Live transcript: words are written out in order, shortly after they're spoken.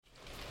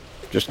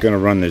just going to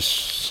run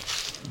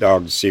this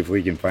dog to see if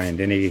we can find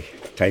any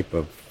type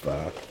of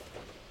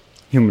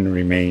human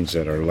remains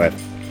that are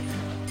left.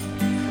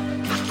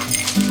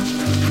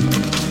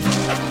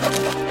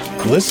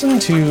 Listen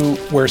to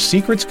Where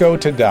Secrets Go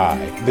to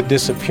Die, The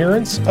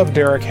Disappearance of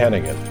Derek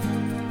Hennigan.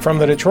 From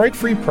the Detroit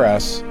Free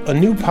Press, a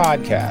new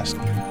podcast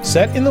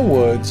set in the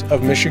woods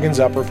of Michigan's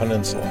Upper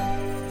Peninsula.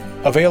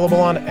 Available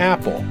on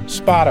Apple,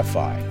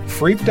 Spotify,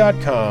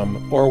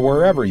 Freep.com, or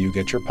wherever you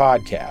get your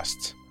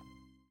podcasts.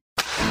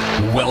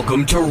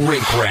 Welcome to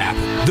Rink Rap,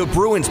 the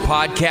Bruins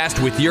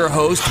podcast with your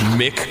host,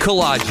 Mick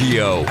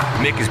Colageo.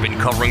 Mick has been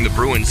covering the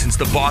Bruins since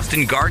the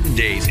Boston Garden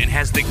days and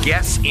has the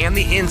guests and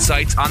the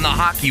insights on the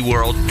hockey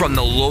world from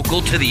the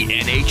local to the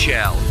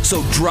NHL.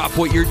 So drop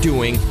what you're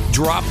doing,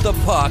 drop the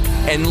puck,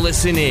 and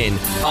listen in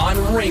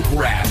on Rink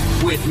Rap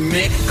with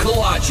Mick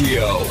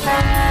Colageo.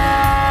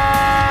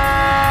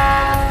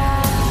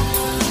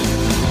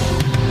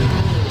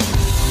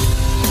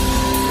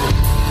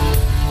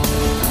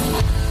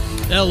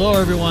 Hello,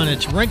 everyone.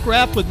 It's Rink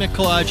Rap with Mick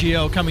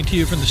Colageo coming to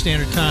you from the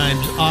Standard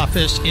Times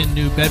office in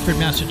New Bedford,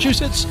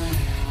 Massachusetts.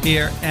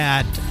 Here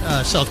at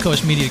South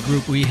Coast Media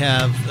Group, we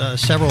have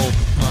several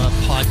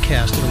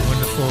podcasts that are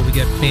wonderful. We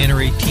got Banner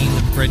 18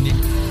 with Brendan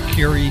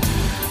Curie,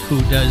 who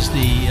does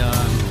the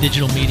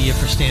digital media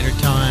for Standard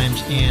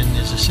Times and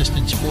is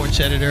assistant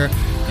sports editor.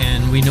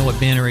 And we know what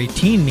Banner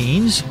 18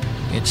 means.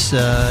 It's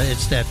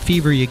that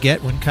fever you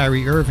get when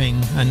Kyrie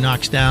Irving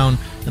knocks down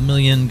a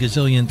million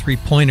gazillion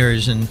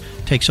three-pointers and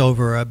takes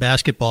over a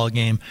basketball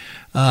game.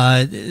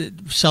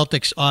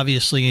 Celtics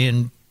obviously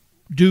in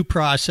due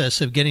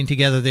process of getting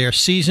together their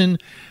season,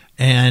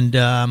 and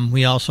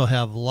we also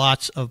have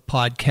lots of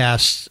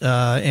podcasts,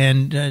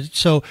 and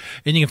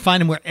you can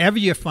find them wherever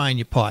you find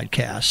your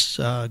podcasts,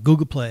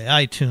 Google Play,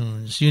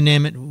 iTunes, you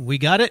name it, we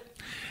got it.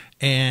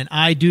 And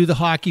I do the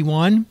hockey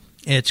one.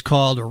 It's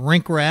called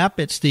Rink Rap.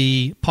 It's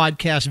the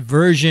podcast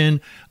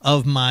version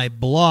of my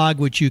blog,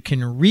 which you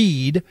can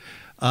read.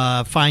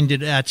 Find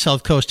it at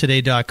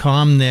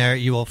southcoasttoday.com. There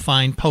you will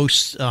find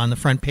posts on the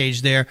front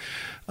page there.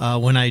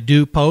 When I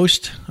do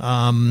post,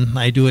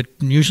 I do it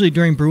usually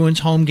during Bruins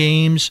home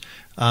games,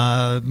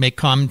 make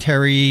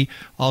commentary,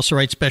 also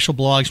write special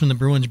blogs when the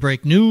Bruins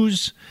break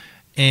news,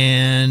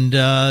 and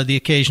the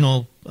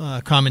occasional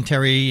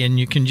commentary. And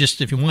you can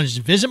just, if you want, just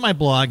visit my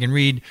blog and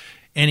read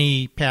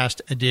any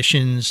past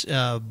editions,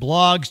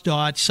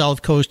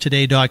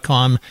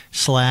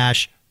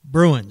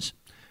 blogs.southcoasttoday.com/Bruins.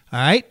 All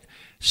right?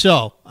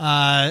 So,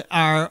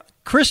 our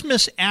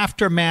Christmas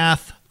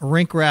Aftermath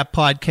Rink Rap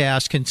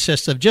podcast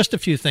consists of just a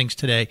few things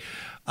today.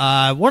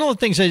 One of the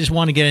things I just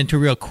want to get into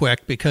real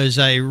quick, because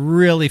I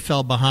really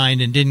fell behind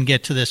and didn't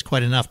get to this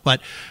quite enough,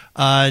 but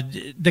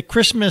the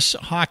Christmas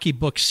hockey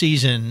book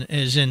season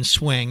is in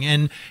swing,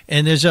 and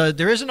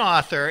there is an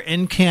author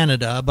in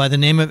Canada by the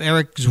name of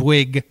Eric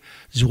Zweig.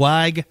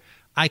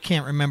 I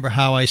can't remember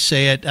how I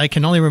say it. I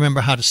can only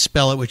remember how to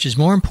spell it, which is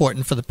more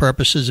important for the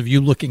purposes of you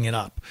looking it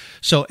up.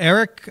 So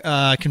Eric,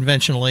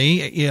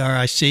 conventionally,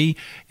 E-R-I-C,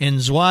 and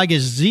Zweig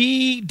is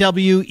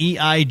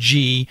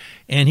Z-W-E-I-G,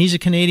 and he's a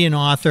Canadian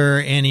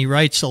author, and he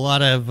writes a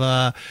lot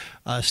of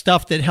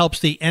stuff that helps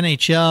the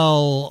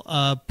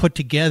NHL put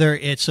together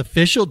its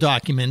official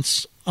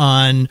documents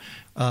on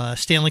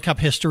Stanley Cup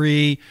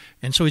history,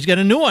 and so he's got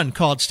a new one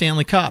called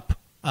Stanley Cup.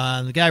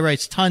 The guy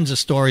writes tons of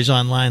stories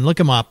online. Look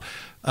him up.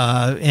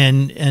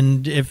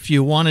 And if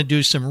you want to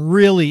do some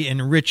really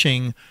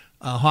enriching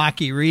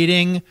hockey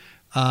reading,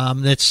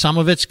 that some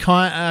of it's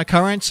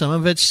current, some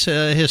of it's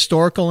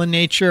historical in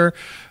nature.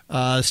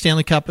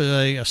 Stanley Cup,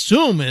 I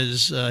assume,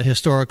 is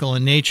historical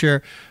in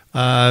nature,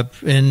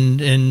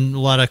 and a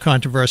lot of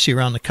controversy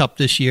around the Cup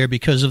this year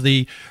because of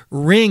the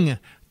ring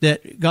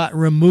that got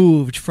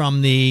removed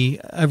from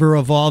the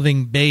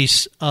ever-evolving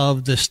base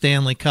of the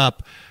Stanley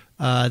Cup,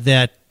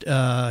 that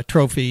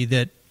trophy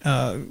that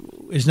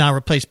is now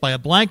replaced by a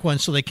blank one,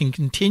 so they can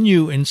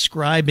continue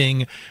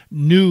inscribing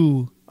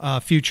new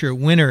future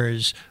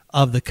winners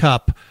of the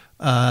Cup.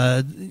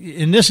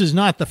 And this is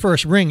not the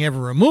first ring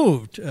ever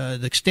removed.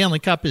 The Stanley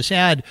Cup has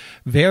had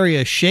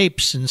various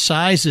shapes and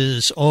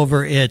sizes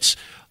over its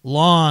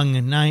long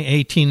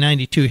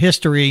 1892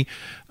 history,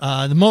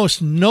 the most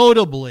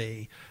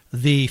notably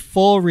the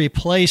full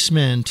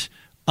replacement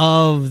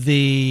of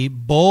the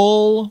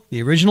bowl,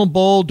 the original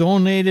bowl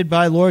donated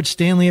by Lord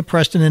Stanley of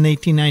Preston in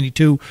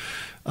 1892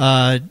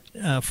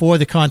 for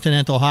the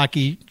Continental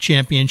Hockey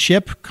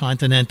Championship.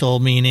 Continental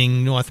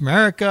meaning North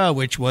America,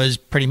 which was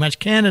pretty much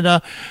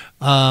Canada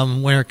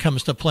when it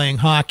comes to playing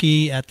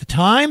hockey at the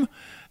time.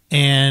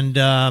 And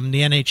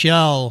the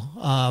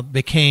NHL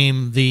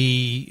became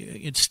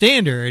the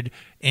standard,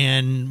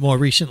 and more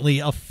recently,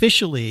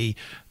 officially,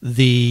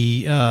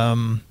 the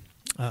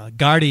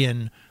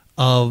guardian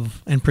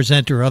of and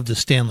presenter of the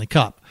Stanley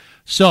Cup.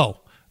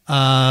 So,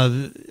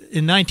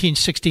 in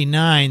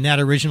 1969, that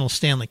original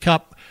Stanley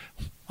Cup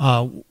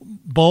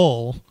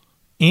bowl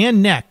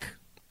and neck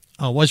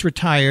was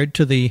retired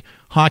to the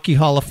Hockey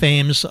Hall of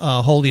Fame's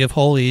Holy of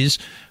Holies,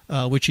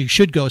 which you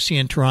should go see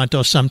in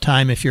Toronto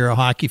sometime if you're a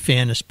hockey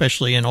fan,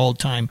 especially an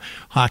old-time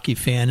hockey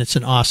fan. It's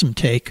an awesome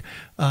take.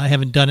 I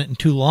haven't done it in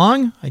too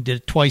long. I did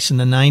it twice in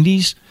the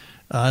 90s.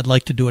 I'd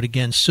like to do it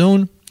again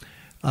soon.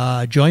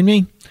 Join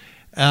me.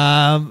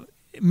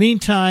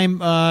 Meantime,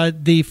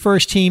 the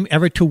first team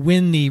ever to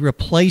win the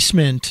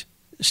replacement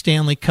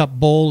Stanley Cup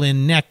Bowl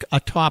in neck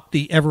atop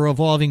the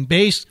ever-evolving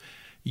base,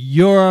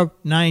 your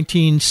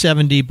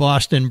 1970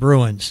 Boston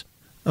Bruins.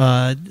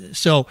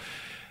 So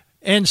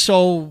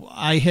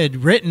I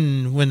had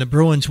written when the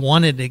Bruins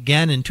won it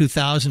again in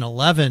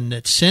 2011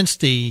 that since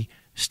the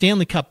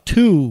Stanley Cup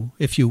II,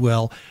 if you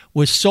will,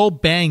 was so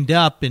banged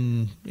up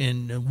and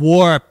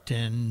warped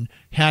and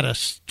had a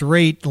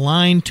straight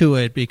line to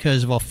it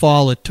because of a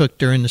fall it took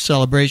during the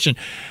celebration.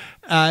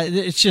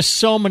 It's just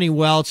so many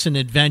welts and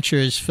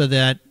adventures for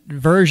that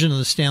version of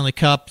the Stanley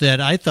Cup that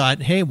I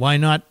thought, hey, why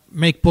not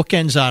make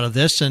bookends out of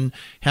this and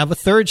have a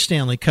third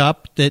Stanley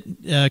Cup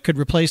that could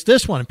replace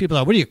this one? And people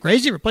thought, what are you,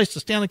 crazy? Replace the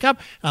Stanley Cup?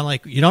 I'm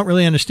like, you don't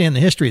really understand the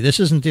history. This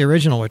isn't the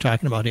original we're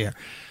talking about here.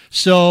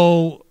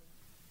 So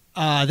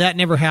that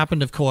never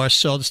happened, of course.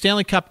 So the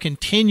Stanley Cup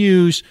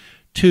continues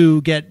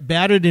to get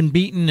battered and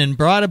beaten and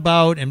brought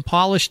about and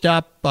polished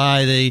up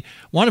by the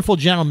wonderful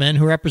gentlemen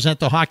who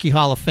represent the Hockey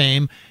Hall of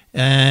Fame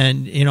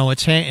and,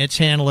 its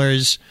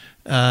handlers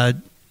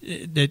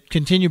that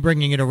continue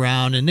bringing it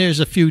around. And there's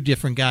a few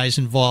different guys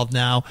involved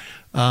now,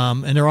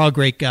 and they're all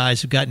great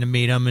guys. I've gotten to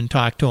meet them and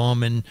talk to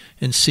them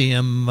and see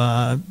them,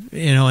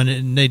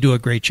 and they do a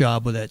great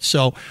job with it.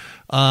 So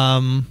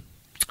the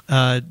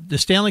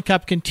Stanley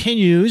Cup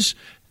continues.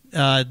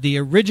 The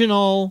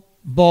original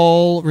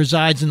bowl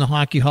resides in the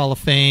Hockey Hall of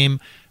Fame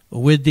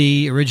with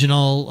the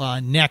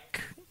original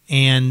neck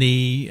and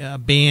the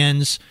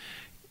bands.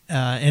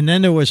 And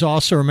then there was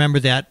also, remember,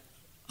 that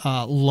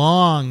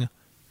long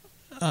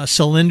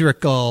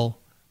cylindrical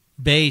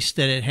base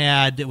that it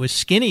had that was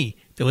skinny,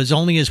 that was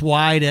only as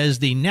wide as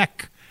the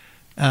neck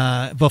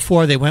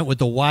before they went with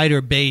the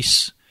wider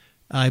base,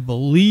 I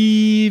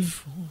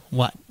believe,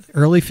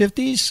 early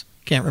 50s?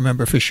 Can't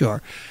remember for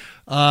sure.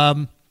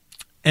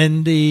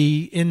 And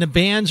the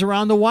bands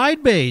around the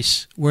wide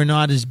base were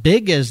not as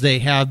big as they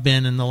have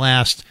been in the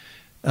last,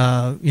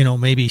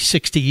 maybe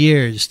 60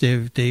 years.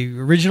 The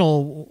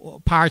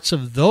original parts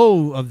of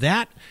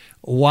that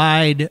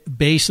wide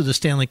base of the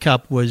Stanley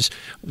Cup were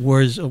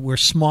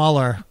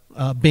smaller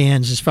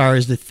bands as far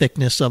as the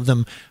thickness of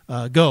them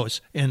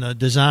goes in the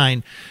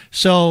design.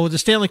 So the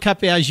Stanley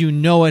Cup, as you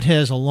know, it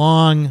has a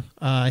long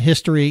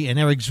history, and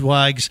Eric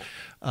Zweig's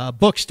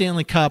book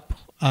Stanley Cup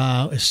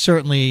is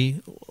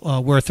certainly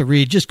worth a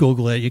read. Just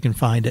Google it; you can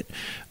find it,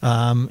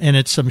 and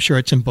I'm sure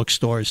it's in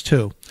bookstores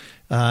too.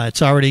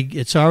 It's already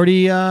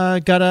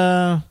got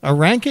a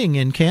ranking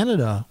in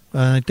Canada.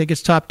 I think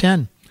it's top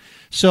 10.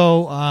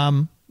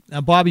 So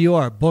Bobby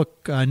Orr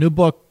book, new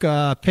book,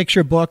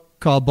 picture book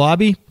called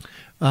Bobby.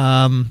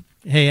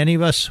 Hey, any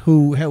of us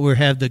who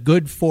have the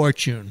good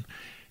fortune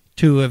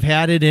to have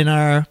had it in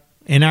our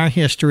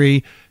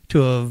history, to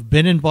have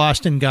been in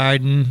Boston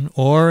Garden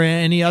or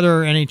any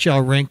other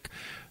NHL rink,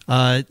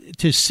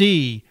 to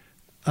see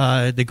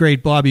the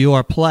great Bobby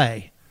Orr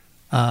play,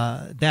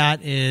 that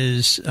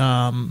is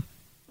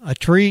a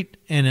treat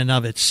in and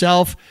of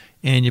itself,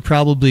 and you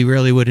probably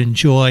really would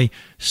enjoy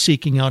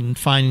seeking out and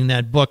finding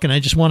that book. And I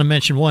just want to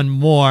mention one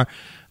more,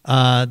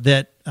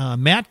 that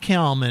Matt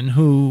Kalman,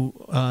 who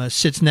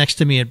sits next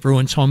to me at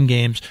Bruins home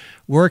games,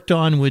 worked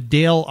on with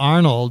Dale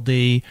Arnold,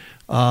 the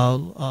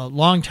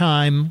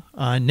longtime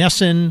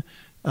Nesson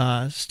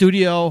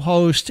studio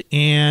host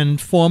and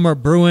former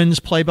Bruins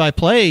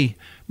play-by-play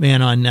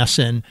man on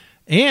Nesson.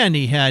 And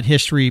he had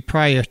history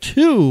prior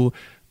to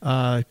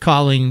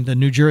calling the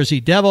New Jersey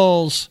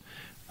Devils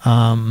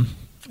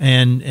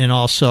and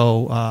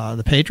also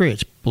the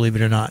Patriots, believe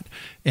it or not.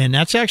 And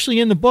that's actually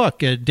in the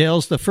book.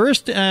 Dale's the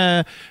first,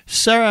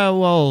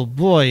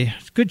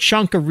 good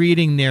chunk of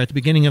reading there at the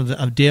beginning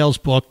of Dale's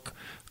book.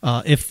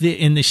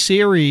 In the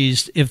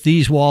series, If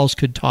These Walls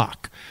Could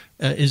Talk,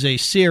 is a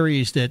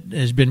series that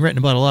has been written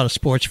about a lot of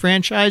sports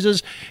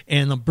franchises.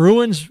 And the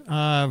Bruins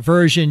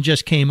version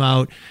just came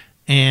out,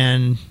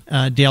 and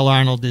Dale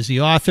Arnold is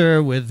the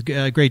author with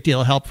a great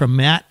deal of help from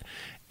Matt.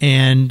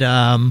 And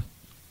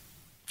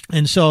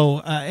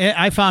so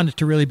I found it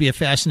to really be a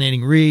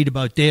fascinating read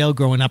about Dale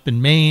growing up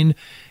in Maine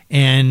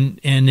and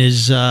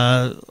his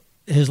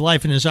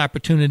life and his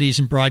opportunities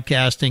in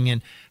broadcasting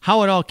and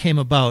how it all came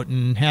about.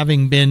 And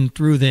having been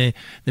through the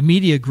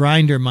media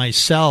grinder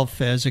myself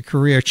as a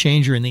career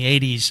changer in the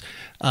 80s,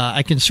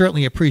 I can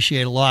certainly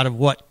appreciate a lot of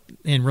what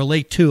and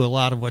relate to a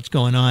lot of what's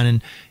going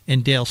on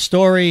in Dale's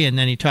story. And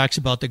then he talks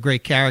about the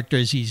great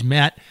characters he's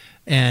met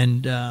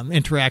and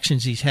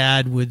interactions he's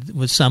had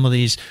with some of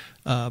these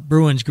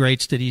Bruins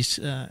greats that he's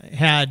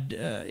had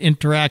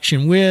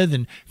interaction with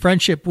and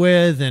friendship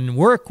with and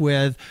work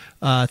with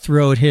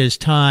throughout his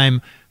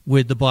time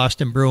with the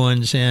Boston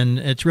Bruins. And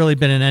it's really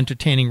been an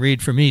entertaining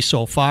read for me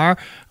so far.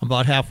 I'm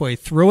about halfway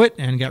through it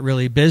and got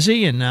really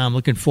busy, and now I'm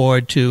looking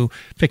forward to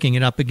picking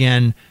it up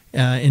again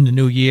in the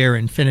new year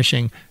and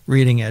finishing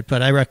reading it.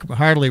 But I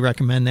heartily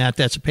recommend that.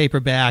 That's a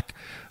paperback,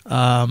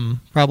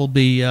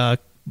 probably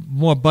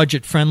more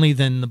budget friendly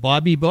than the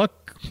Bobby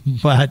book,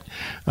 but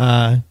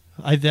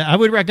I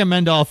would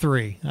recommend all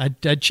three.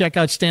 I'd check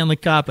out Stanley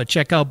Cup. I'd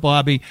check out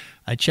Bobby.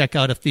 I'd check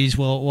out If These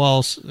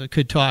Walls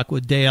Could Talk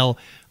with Dale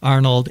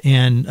Arnold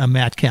and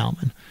Matt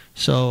Kalman.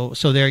 So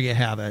there you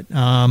have it.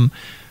 Now,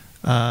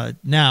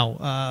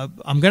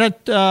 I'm going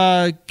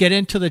to get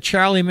into the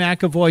Charlie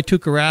McAvoy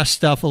Tuukka Rask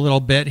stuff a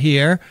little bit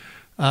here.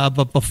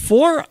 But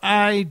before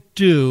I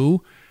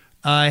do,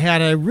 I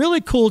had a really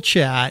cool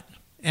chat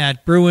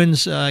at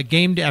Bruins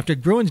game day, after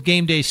Bruins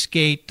game day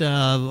skate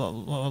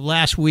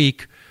last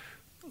week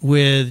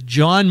with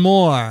John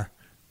Moore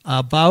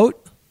about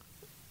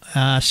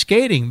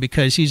skating,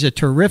 because he's a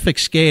terrific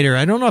skater.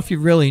 I don't know if you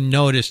really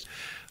noticed.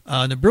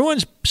 The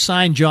Bruins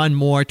signed John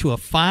Moore to a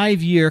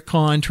 5-year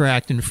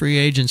contract in free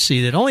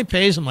agency that only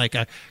pays him like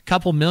a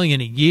couple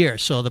million a year.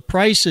 So the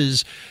price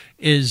is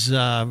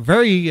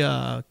very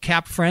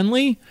cap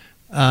friendly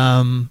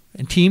and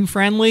team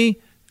friendly.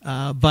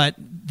 But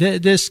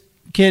this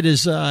kid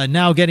is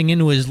now getting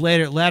into his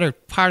latter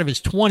part of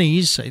his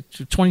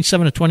 20s,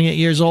 27 to 28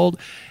 years old.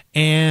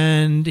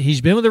 And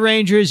he's been with the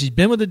Rangers, he's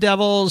been with the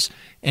Devils,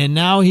 and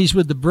now he's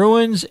with the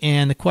Bruins.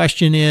 And the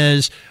question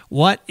is,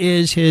 what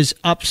is his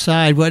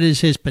upside? What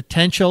is his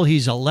potential?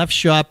 He's a left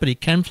shot, but he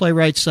can play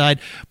right side.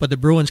 But the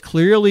Bruins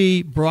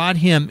clearly brought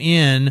him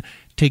in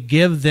to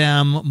give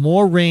them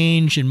more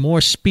range and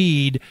more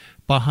speed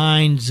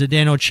behind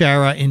Zdeno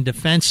Chara in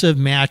defensive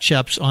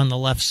matchups on the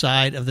left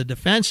side of the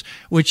defense,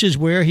 which is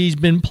where he's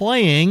been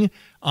playing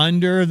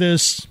under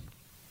this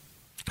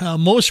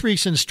most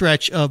recent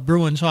stretch of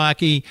Bruins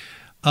hockey.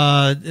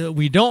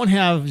 We don't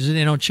have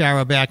Zdeno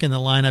Chara back in the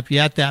lineup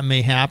yet. That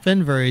may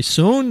happen very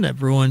soon. The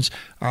Bruins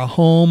are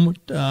home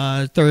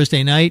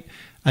Thursday night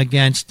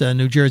against the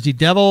New Jersey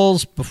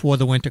Devils before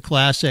the Winter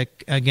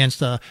Classic against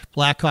the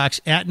Blackhawks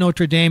at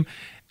Notre Dame.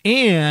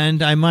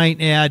 And I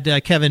might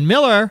add Kevin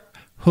Miller,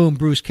 whom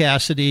Bruce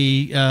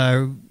Cassidy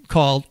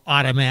called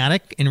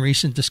automatic in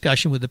recent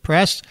discussion with the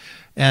press,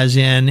 as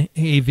in,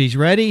 if he's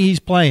ready, he's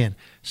playing.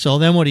 So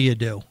then what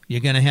do? You're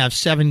going to have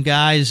 7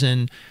 guys,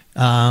 and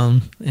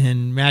Matt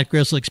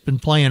Grzelcyk's been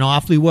playing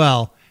awfully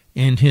well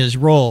in his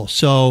role.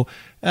 So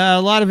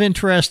a lot of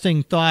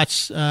interesting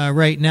thoughts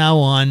right now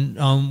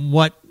on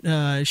what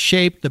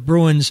shape the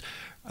Bruins'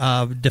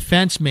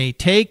 defense may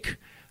take,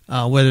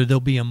 whether there'll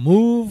be a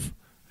move.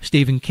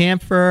 Stephen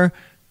Kampfer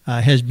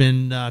has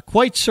been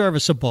quite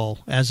serviceable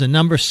as a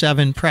number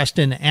 7 pressed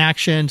into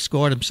action,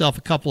 scored himself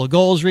a couple of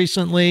goals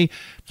recently,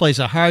 plays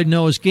a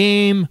hard-nosed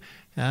game,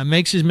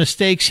 makes his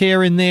mistakes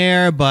here and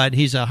there, but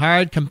he's a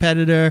hard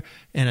competitor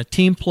and a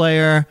team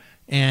player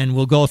and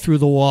will go through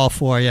the wall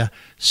for you.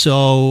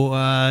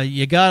 So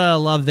you got to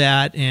love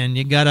that, and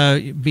you got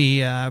to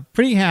be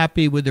pretty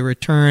happy with the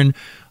return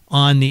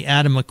on the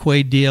Adam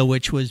McQuaid deal,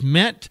 which was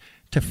meant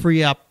to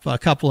free up a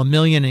couple of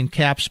million in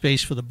cap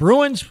space for the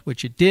Bruins,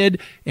 which it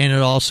did, and it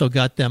also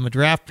got them a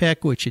draft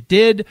pick, which it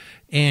did,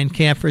 and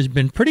Kampfer's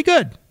been pretty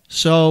good.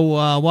 So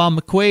while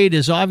McQuaid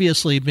has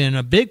obviously been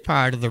a big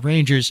part of the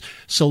Rangers'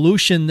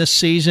 solution this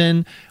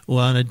season,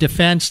 on a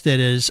defense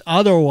that is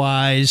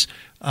otherwise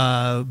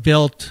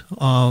built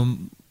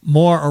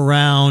more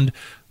around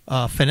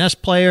finesse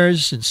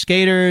players and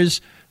skaters,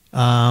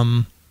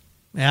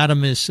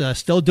 Adam is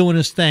still doing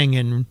his thing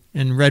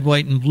in red,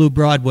 white, and blue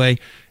Broadway,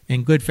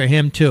 and good for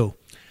him too.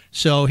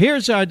 So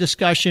here's our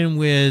discussion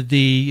with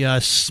the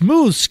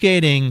smooth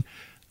skating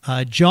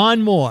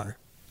John Moore.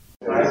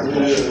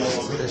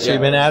 So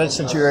you've been at it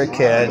since you were a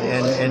kid,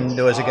 and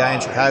there was a guy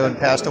in Chicago who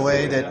passed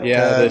away that...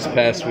 this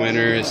past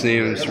winter. His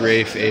name was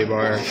Rafe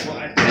Abar,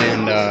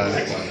 and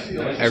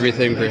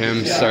everything for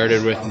him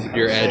started with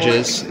your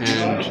edges,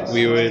 and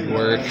we would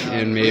work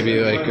in maybe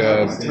like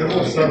a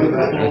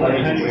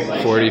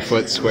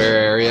 40-foot square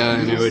area,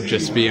 and it would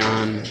just be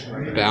on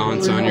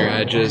balance on your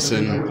edges,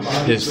 and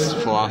his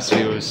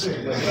philosophy was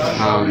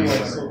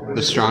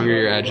the stronger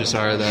your edges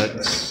are,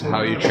 that's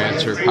how you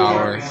transfer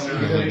power.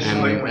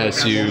 And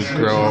as you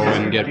grow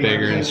and get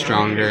bigger and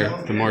stronger,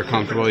 the more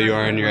comfortable you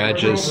are in your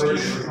edges,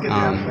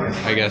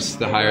 I guess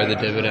the higher the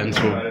dividends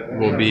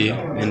will be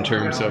in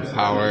terms of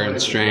power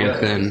and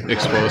strength and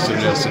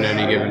explosiveness in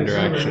any given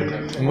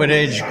direction. What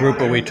age group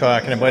are we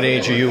talking about? What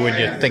age are you when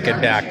you're thinking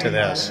back to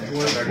this?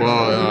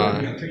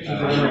 Well,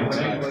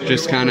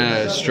 just kind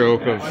of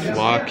stroke of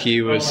luck.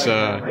 He was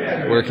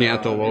working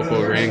at the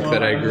local rink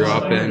that I grew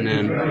up in,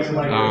 and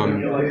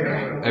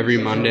every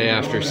Monday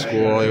after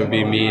school, it would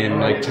be me and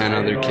like 10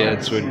 other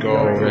kids would go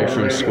right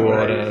from school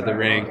to the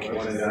rink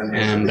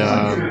and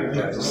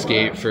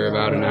skate for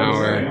about an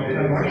hour.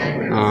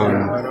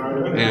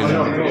 And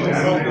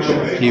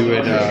he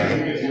would,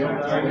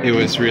 it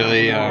was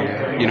really,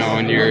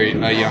 when you're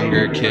a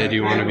younger kid,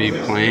 you want to be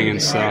playing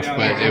and stuff,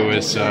 but it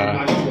was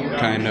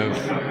kind of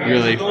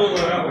really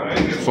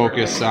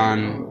focused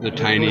on the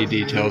tiny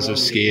details of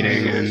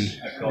skating and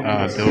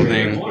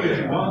building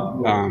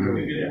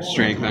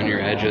strength on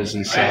your edges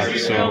and stuff.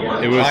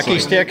 So it was hockey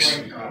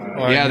sticks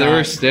Yeah, there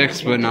were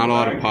sticks, but not a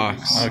lot of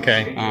pucks.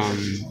 Okay.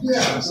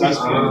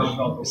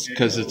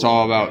 Because it's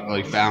all about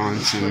like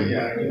balance, and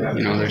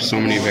there's so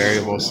many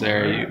variables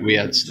there. We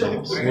had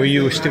sticks. Were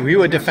you a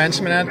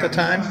defenseman at the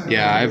time?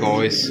 Yeah, I've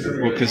always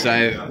because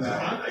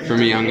from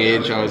a young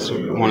age, I was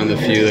one of the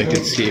few that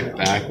could skate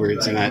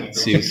backwards, and that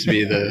seems to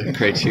be the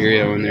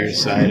criteria when they're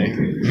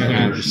deciding. And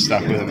I've just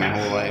stuck with it my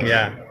whole life.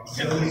 Yeah.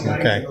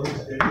 Okay.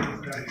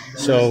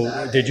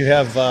 So, did you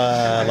have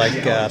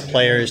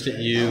players that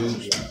you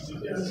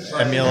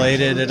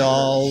emulated at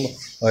all?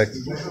 Like,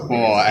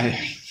 well, I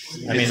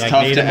mean, like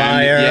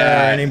Niedermeyer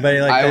or anybody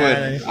like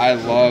that? I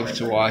love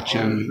to watch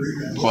him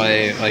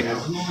play, like,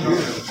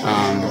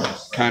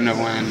 kind of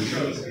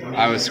when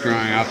I was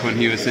growing up, when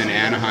he was in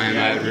Anaheim,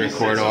 I would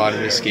record a lot of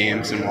his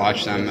games and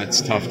watch them.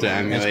 It's tough to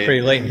emulate. It's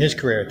pretty late in his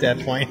career at that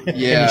point.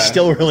 Yeah. And he's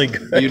still really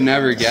good. You'd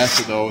never guess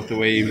it, though, with the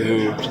way he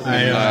moved.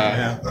 I know,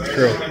 yeah,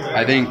 true.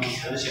 I think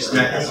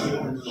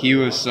he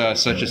was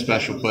such a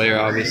special player,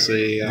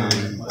 obviously,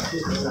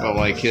 but,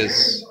 like,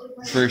 his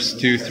first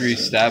 2-3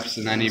 steps,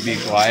 and then he'd be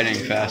gliding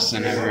faster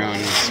than everyone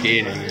was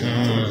skating.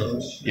 And,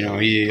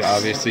 he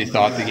obviously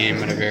thought the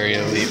game at a very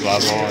elite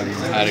level and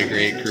had a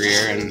great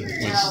career and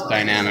was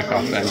dynamic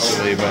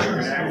offensively.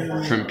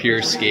 But from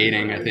pure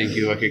skating, I think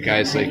you look at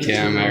guys like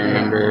him. I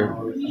remember,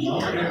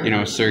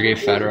 Sergei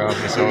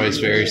Fedorov was always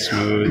very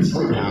smooth.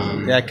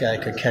 That guy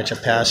could catch a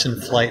pass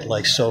in flight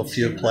like so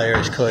few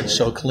players could,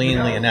 so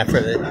cleanly and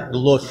it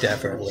looked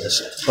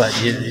effortless. But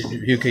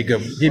he'd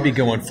be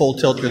going full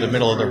tilt through the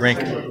middle of the rink,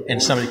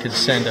 and somebody could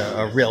send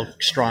a real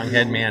strong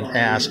headman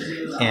pass,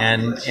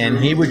 and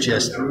he would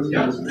just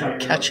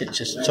catch it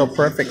just so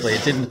perfectly.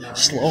 It didn't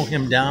slow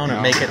him down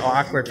or make it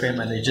awkward for him,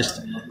 and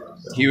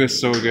he was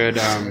so good.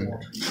 You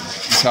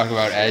talk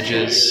about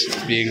edges,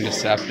 being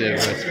deceptive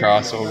with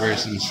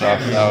crossovers and stuff.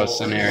 That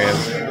was an area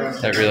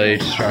that really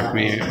struck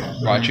me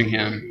watching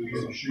him.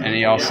 And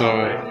he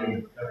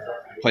also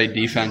played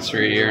defense for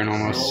a year and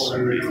almost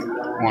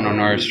won a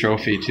Norris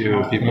Trophy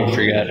too. People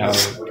forget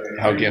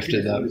how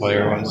gifted that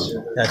player was.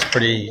 That's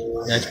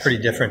pretty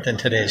different than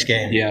today's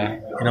game. Yeah.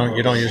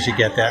 You don't usually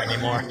get that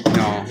anymore.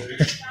 No.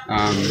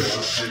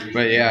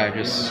 But yeah, I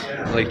just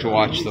like to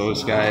watch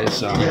those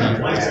guys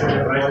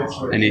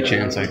any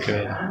chance I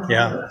could.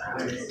 Yeah.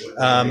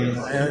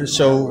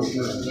 So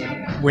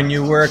when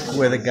you work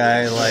with a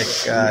guy like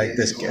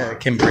this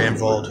Kim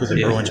Brandvold, who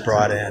the Bruins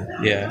brought in,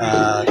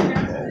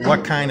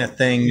 what kind of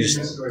things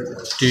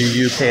do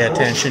you pay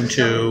attention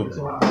to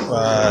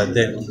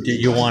that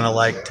you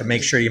want to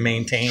make sure you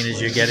maintain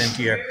as you get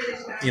into your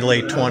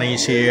late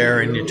 20s here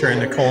and you turn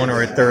the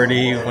corner at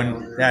 30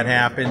 when that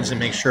happens, and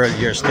make sure that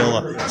you're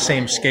still the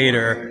same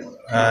skater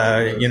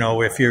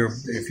if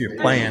you're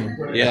playing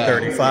at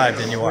 35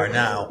 than you are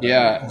now?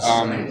 Yeah,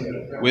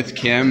 with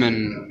Kim,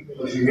 and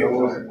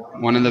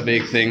one of the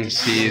big things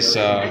he's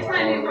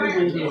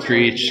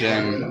preached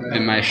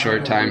in my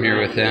short time here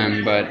with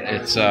him, but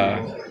it's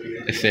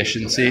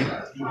efficiency,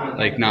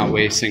 like not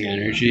wasting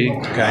energy.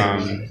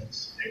 Okay.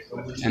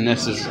 And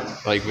this is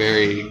like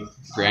very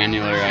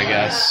granular, I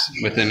guess,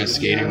 within a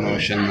skating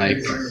motion,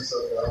 like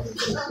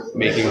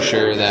making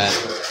sure that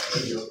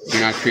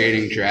you're not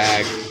creating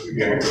drag.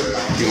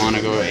 If you want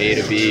to go A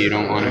to B, you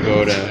don't want to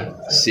go to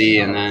C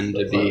and then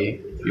to B.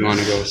 You want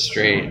to go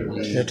straight.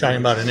 And you're talking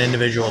about an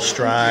individual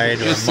stride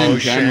or just motion?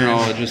 In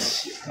general,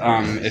 just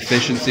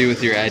efficiency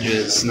with your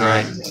edges,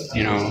 not,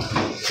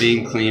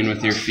 being clean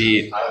with your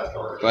feet.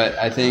 But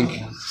I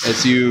think,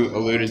 as you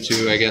alluded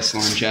to, I guess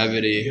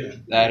longevity,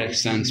 that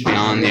extends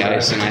beyond the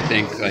ice. And I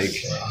think,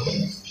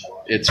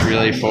 it's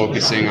really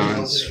focusing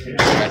on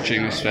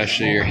stretching,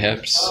 especially your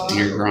hips and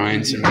your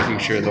groins, and making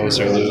sure those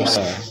are loose.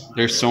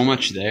 There's so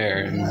much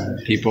there,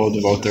 and people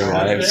devote their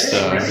lives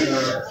to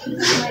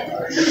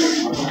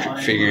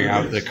figuring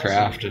out the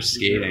craft of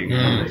skating.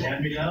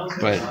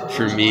 But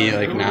for me,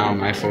 now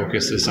my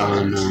focus is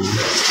on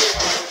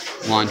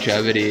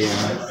longevity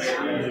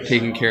and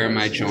taking care of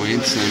my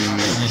joints.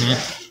 And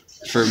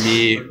for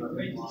me,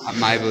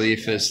 my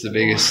belief is the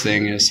biggest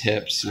thing is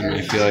hips, and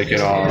I feel like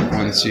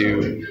once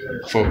you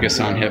focus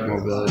on hip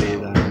mobility,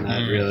 then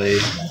that really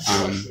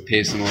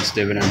pays the most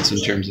dividends in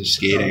terms of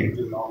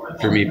skating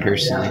for me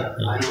personally.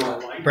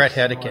 Brett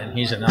Hedican,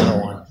 he's another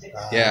one.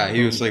 Yeah,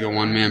 he was like a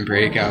one-man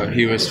breakout.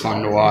 He was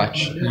fun to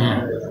watch.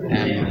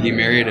 And he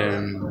married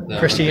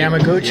Christy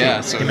Yamaguchi.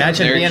 Yeah, so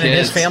imagine being kids, in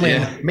his family.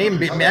 Yeah.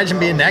 And imagine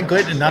being that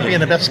good and not being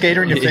the best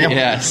skater in your family.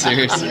 Yeah,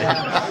 seriously.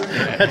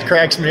 That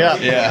cracks me up.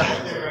 Yeah.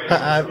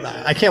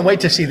 I can't wait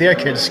to see their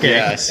kids skate.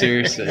 Yeah,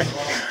 seriously.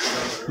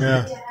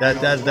 Yeah,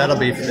 that'll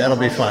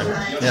be fun.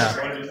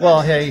 Yeah.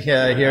 Well, hey,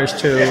 here's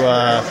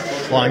to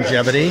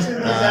longevity.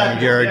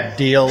 Your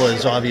deal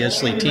is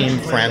obviously team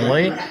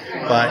friendly,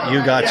 but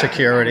you got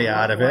security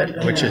out of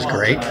it, which is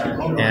great.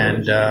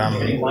 And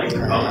it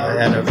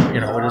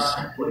was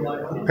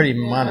a pretty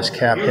modest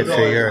cap hit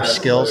for your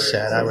skill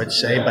set, I would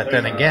say. But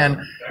then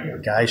again,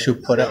 guys who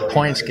put up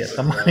points get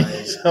the money.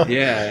 So,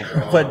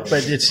 yeah. But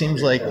it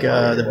seems like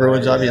the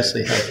Bruins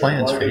obviously have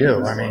plans for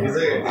you. I mean,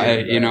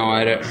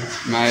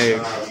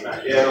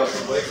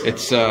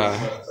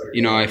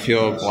 I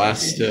feel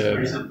blessed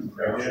to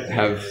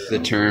have the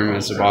term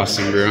as a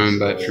Boston Bruin,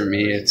 but for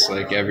me, it's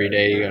like every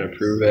day you got to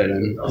prove it.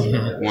 And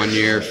 1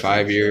 year,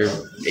 5 year,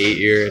 8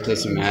 year, it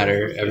doesn't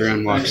matter.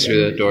 Everyone walks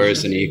through the door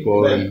as an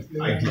equal, and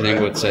I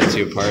think what sets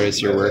you apart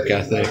is your work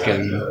ethic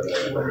and,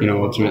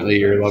 ultimately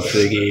your love for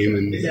the game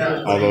and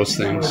all those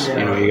things.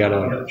 You got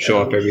to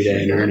show up every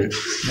day and earn it.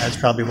 That's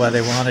probably why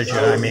they wanted you.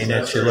 I mean,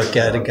 if you look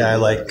at a guy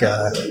like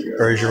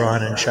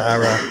Bergeron and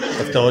Chara,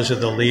 if those are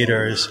the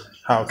leaders,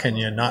 how can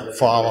you not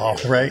follow,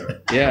 right?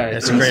 Yeah,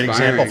 it's a great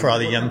example for all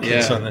the young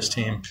kids on this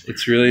team.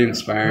 It's really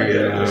inspiring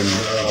to,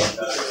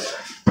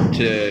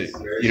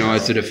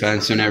 as a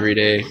defenseman every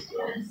day,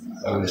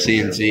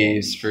 seeing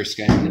Z's first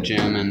guy in the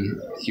gym,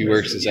 and he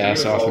works his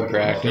ass off in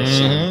practice.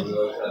 And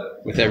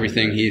with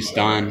everything he's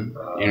done,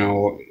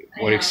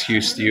 what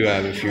excuse do you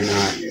have if you're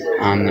not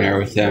on there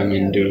with him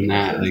and doing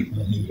that? Like,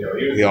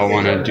 we all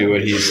want to do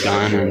what he's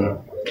done and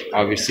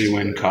obviously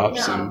win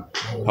cups and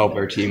help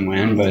our team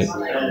win, but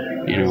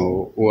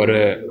what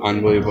an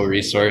unbelievable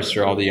resource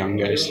for all the young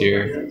guys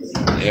here.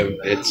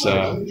 It's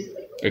a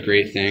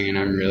great thing, and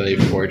I'm really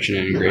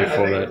fortunate and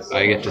grateful that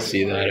I get to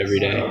see that every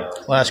day.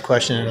 Last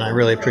question, and I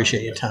really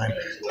appreciate your time.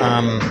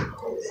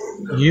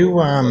 You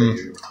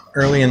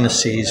early in the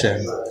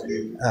season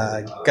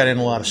got in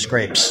a lot of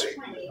scrapes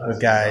with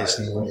guys,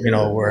 and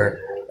were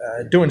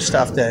doing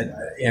stuff that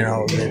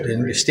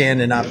and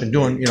standing up and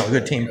doing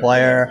good team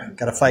player,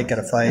 got to fight,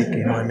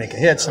 and make a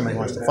hit, somebody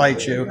wants to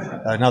fight you,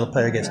 another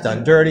player gets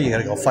done dirty, you got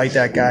to go fight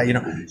that guy.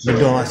 You've been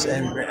doing lots,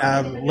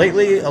 and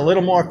lately a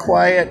little more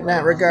quiet in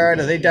that regard.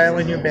 Are they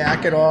dialing you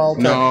back at all?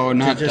 No,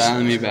 not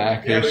dialing me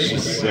back. There's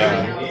just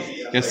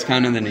I guess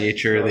kind of the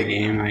nature of the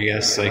game, I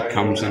guess, like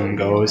comes and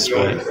goes,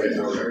 but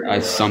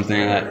it's something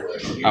that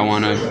I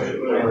want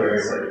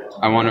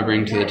to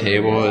bring to the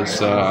table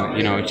as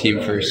a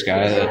team first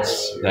guy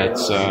that's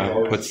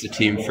puts the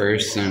team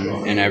first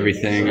and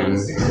everything, and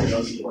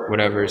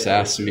whatever is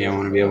asked of me, I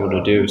want to be able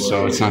to do.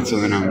 So it's not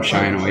something I'm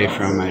shying away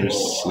from. I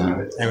just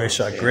and we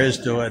saw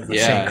Grizz do it.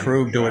 St.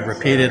 Krug do it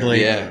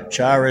repeatedly. Yeah.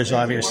 Chara is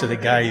obviously the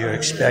guy you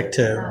expect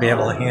to be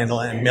able to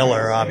handle it, and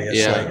Miller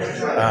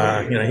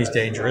obviously. He's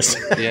dangerous.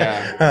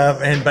 Yeah.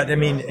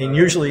 And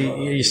usually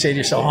you say to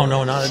yourself, "Oh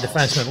no, not a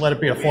defenseman. Let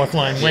it be a fourth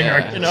line winger."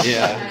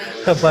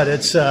 Yeah. But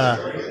it's.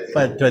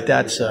 But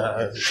that's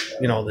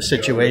the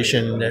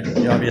situation that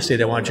obviously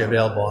they want you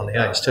available on the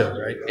ice too,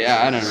 right?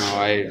 Yeah, I don't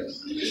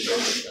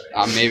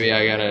know. Maybe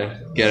I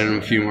gotta get in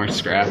a few more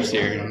scraps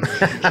here and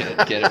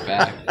get it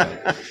back.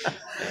 But,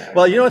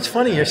 well, it's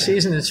funny. Your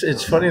season,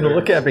 it's funny to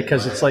look at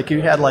because it's like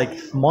you had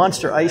like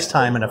monster ice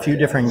time in a few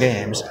different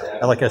games.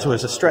 Like it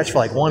was a stretch for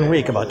like 1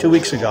 week, about 2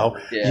 weeks ago.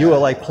 Yeah. You were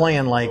like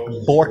playing like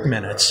Bork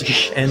minutes,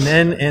 and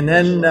then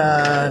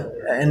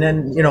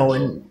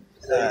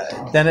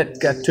then it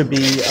got to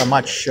be a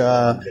much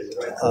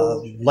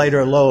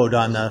lighter load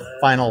on the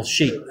final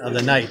sheet of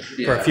the night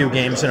for a few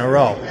games in a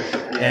row.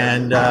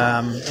 And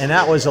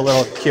that was a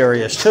little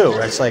curious too.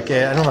 It's like,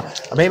 I don't know,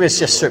 maybe it's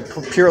just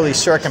purely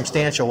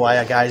circumstantial why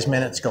a guy's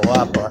minutes go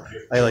up, or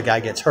like a guy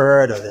gets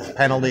hurt, or there's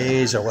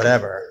penalties, or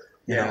whatever.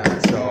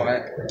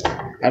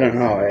 I don't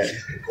know.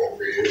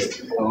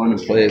 I want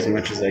to play as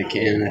much as I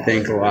can. I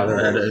think a lot of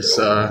that is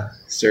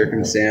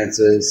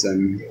circumstances,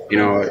 and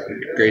a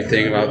great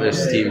thing about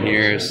this team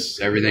here is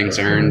everything's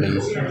earned,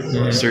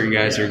 and certain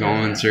guys are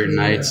going certain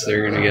nights,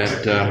 they're going to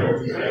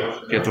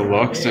get the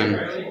looks,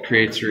 and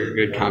creates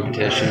good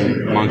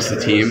competition amongst the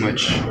team,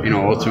 which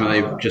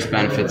ultimately just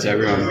benefits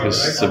everyone,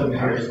 because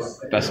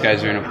the best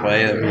guys are going to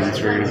play. That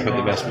means we're going to put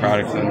the best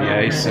product on the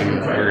ice,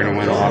 and we're going to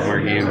win a lot more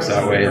games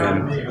that way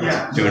than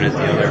doing it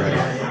the other way.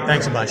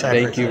 Thanks a bunch.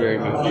 Thank you very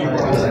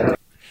much.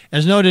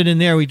 As noted in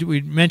there,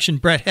 we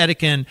mentioned Brett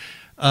Hedican,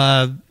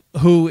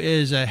 who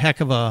is a heck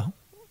of a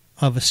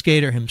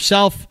skater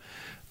himself.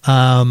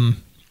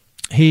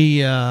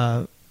 He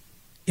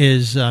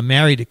is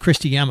married to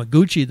Christy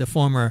Yamaguchi, the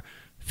former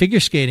figure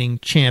skating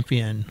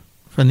champion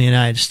from the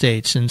United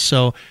States. And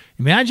so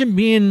imagine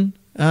being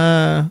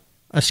a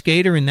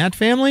skater in that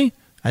family.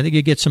 I think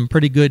you get some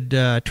pretty good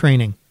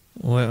training,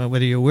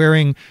 whether you're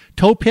wearing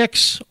toe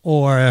picks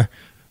or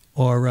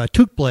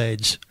toque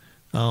blades,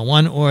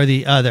 one or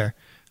the other.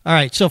 All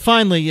right, so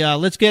finally,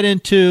 let's get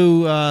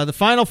into the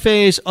final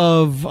phase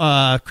of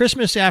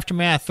Christmas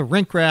Aftermath, the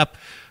Rink Wrap.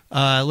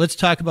 Let's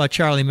talk about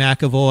Charlie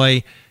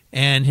McAvoy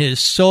and his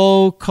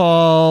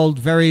so-called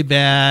very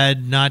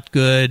bad, not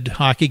good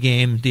hockey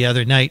game the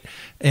other night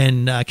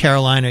in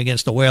Carolina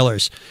against the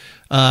Whalers.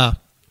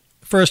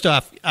 First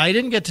off, I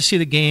didn't get to see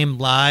the game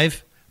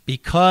live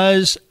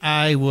because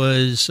I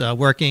was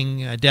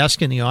working a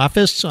desk in the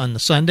office on the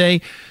Sunday,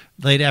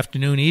 late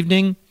afternoon,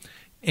 evening.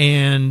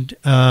 And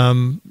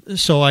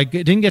so I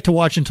didn't get to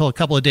watch until a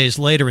couple of days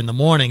later in the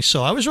morning.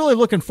 So I was really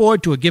looking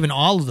forward to it, given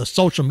all of the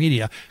social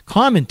media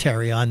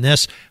commentary on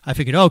this. I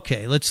figured,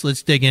 okay, let's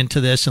dig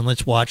into this and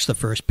let's watch the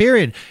first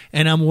period.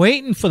 And I'm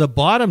waiting for the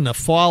bottom to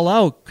fall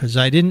out because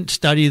I didn't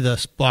study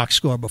the box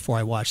score before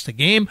I watched the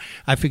game.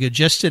 I figured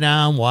just sit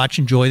down, watch,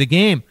 enjoy the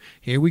game.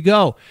 Here we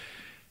go.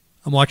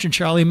 I'm watching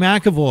Charlie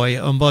McAvoy.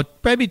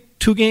 About maybe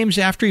 2 games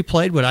after he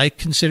played what I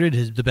considered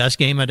the best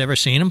game I'd ever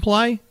seen him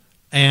play,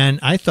 and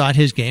I thought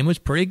his game was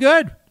pretty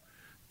good.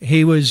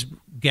 He was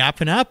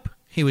gapping up.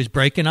 He was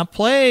breaking up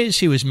plays.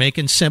 He was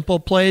making simple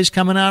plays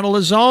coming out of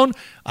the zone.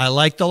 I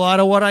liked a lot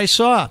of what I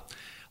saw.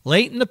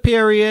 Late in the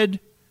period,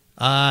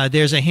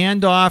 there's a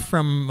handoff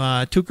from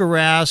Tuukka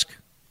Rask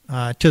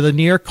to the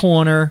near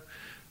corner,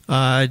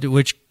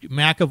 which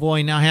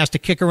McAvoy now has to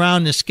kick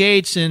around the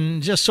skates,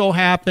 and just so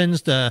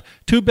happens the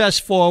 2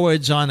 best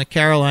forwards on the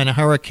Carolina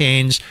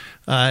Hurricanes,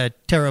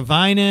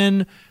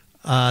 Teravainen,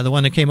 the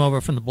one that came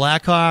over from the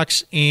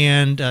Blackhawks,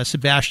 and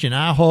Sebastian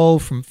Aho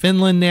from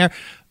Finland there.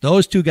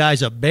 Those 2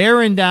 guys are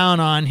bearing down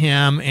on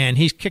him, and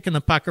he's kicking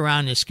the puck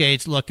around his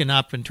skates, looking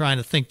up and trying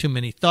to think too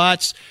many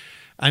thoughts.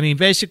 I mean,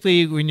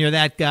 basically, when you're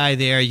that guy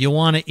there, you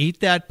want to eat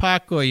that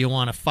puck, or you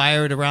want to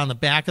fire it around the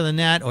back of the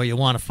net, or you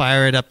want to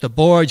fire it up the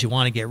boards. You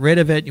want to get rid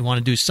of it. You want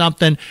to do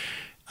something.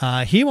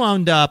 He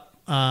wound up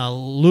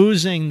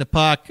losing the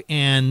puck,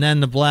 and then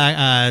the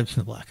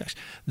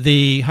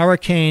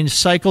Hurricanes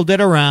cycled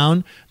it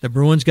around. The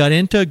Bruins got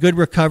into a good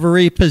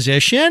recovery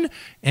position,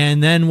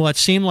 and then what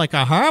seemed like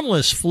a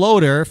harmless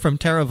floater from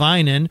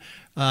Teravainen.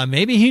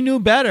 Maybe he knew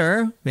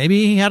better.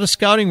 Maybe he had a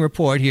scouting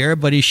report here,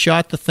 but he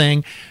shot the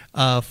thing,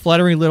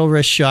 fluttering little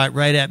wrist shot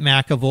right at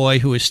McAvoy,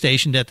 who was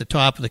stationed at the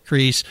top of the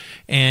crease,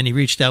 and he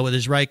reached out with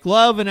his right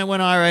glove, and it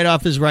went all right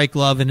off his right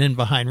glove and in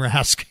behind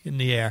Rask in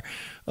the air.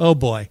 Oh,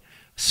 boy.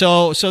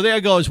 So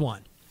there goes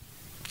one.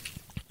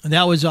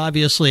 That was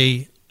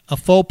obviously a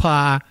faux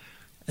pas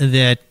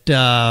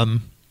that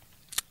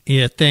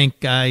you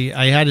think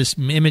I had this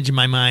image in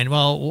my mind.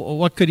 Well,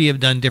 what could he have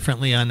done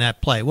differently on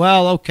that play?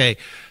 Well, okay.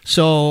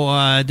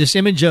 So this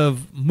image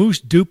of Moose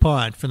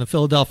Dupont from the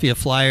Philadelphia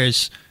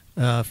Flyers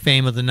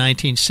fame of the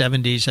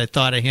 1970s, I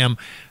thought of him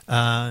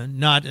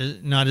not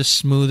as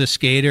smooth a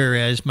skater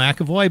as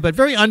McAvoy, but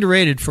very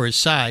underrated for his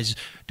size.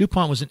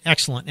 Dupont was an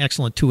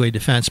excellent two-way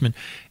defenseman,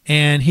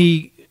 and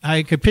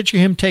I could picture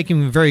him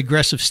taking a very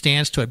aggressive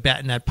stance to it,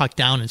 batting that puck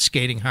down and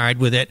skating hard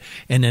with it,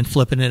 and then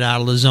flipping it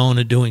out of the zone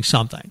and doing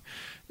something.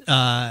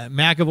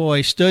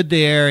 McAvoy stood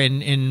there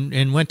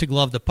and went to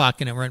glove the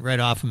puck, and it went right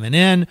off him and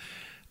in.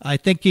 I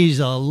think he's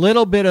a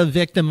little bit a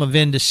victim of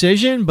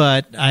indecision,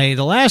 but the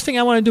last thing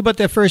I want to do about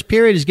that first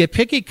period is get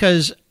picky,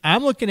 because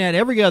I'm looking at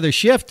every other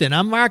shift, and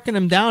I'm marking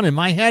them down in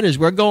my head as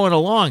we're going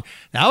along.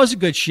 That was a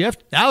good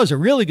shift. That was a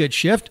really good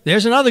shift.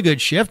 There's another good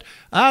shift.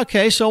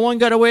 Okay, so one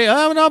got away.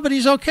 Oh, no, but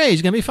he's okay.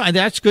 He's going to be fine.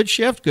 That's good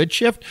shift.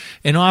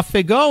 And off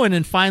they go. And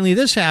then finally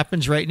this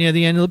happens right near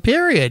the end of the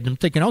period. I'm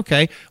thinking,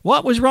 okay,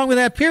 what was wrong with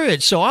that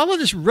period? So all of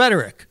this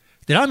rhetoric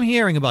that I'm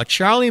hearing about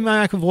Charlie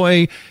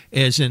McAvoy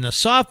is in a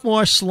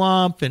sophomore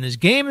slump, and his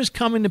game is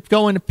going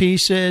to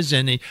pieces,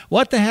 and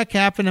what the heck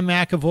happened to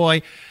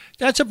McAvoy?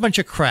 That's a bunch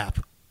of crap.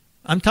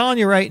 I'm telling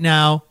you right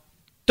now,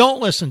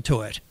 don't listen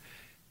to it.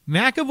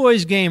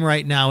 McAvoy's game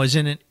right now is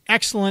in an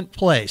excellent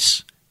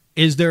place.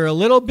 Is there a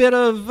little bit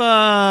of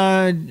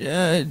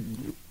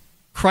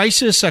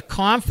crisis of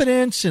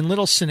confidence in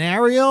little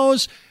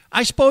scenarios?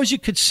 I suppose you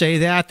could say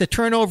that. The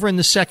turnover in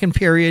the second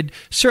period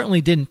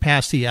certainly didn't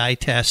pass the eye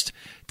test.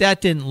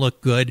 That didn't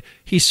look good.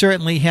 He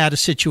certainly had a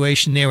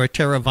situation there where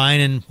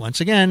Teravainen,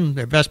 once again,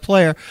 their best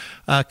player,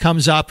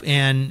 comes up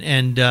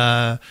and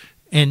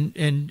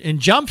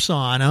jumps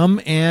on him,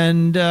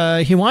 and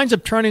he winds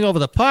up turning over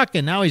the puck,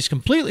 and now he's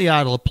completely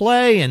out of the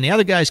play, and the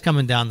other guy's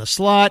coming down the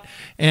slot,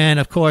 and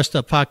of course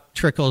the puck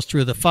trickles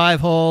through the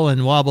 5-hole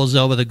and wobbles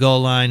over the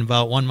goal line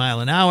about 1 mile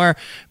an hour,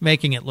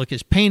 making it look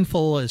as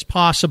painful as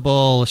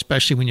possible,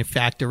 especially when you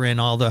factor in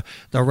all the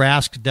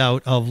Rask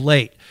doubt of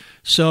late.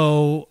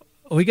 So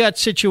we got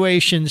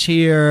situations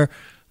here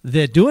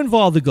that do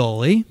involve the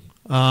goalie.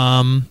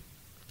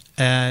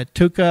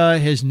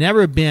 Tuukka has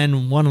never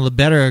been one of the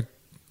better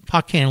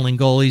puck-handling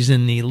goalies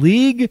in the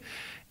league,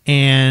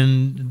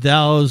 and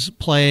those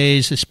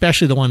plays,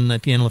 especially the one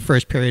at the end of the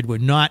first period, were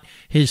not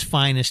his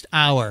finest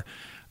hour.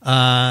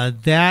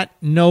 That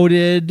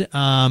noted,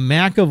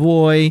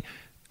 McAvoy,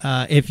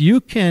 if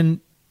you can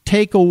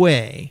take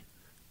away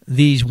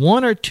these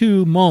 1 or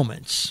 2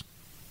 moments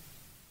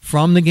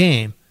from the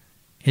game,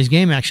 his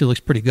game actually looks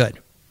pretty good.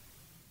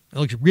 It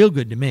looks real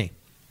good to me.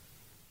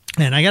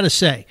 And I got to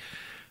say,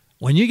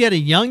 when you get a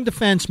young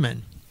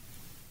defenseman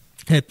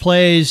that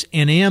plays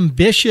an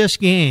ambitious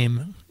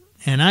game,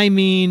 and I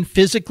mean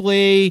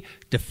physically,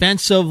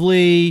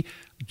 defensively,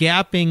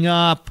 gapping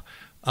up,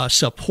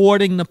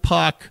 supporting the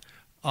puck,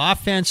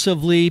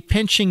 offensively,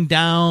 pinching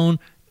down,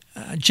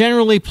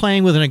 generally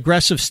playing with an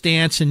aggressive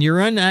stance, and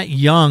you're in that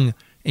young,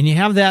 and you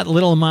have that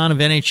little amount of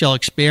NHL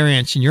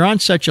experience, and you're on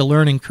such a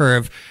learning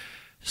curve,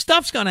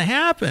 stuff's going to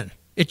happen.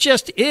 It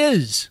just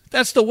is.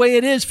 That's the way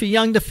it is for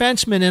young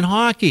defensemen in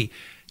hockey.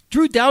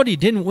 Drew Doughty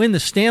didn't win the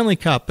Stanley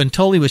Cup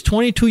until he was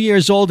 22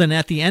 years old and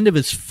at the end of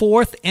his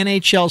 4th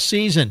NHL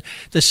season.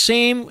 The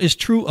same is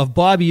true of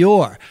Bobby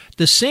Orr.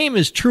 The same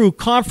is true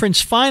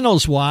conference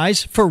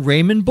finals-wise for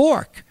Raymond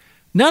Bourque.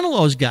 None of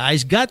those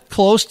guys got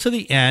close to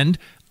the end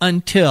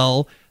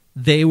until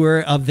they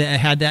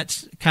had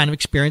that kind of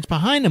experience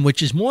behind them,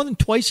 which is more than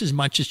twice as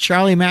much as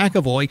Charlie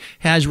McAvoy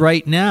has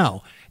right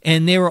now.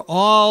 And they were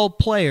all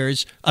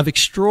players of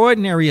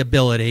extraordinary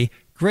ability,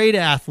 great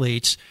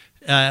athletes,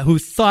 who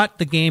thought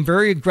the game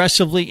very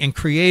aggressively and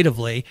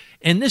creatively.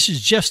 And this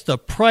is just the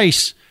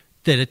price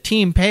that a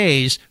team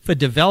pays for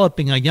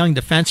developing a young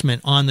defenseman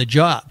on the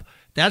job.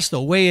 That's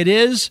the way it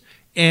is.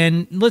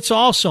 And let's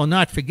also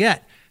not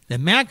forget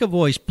that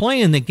McAvoy's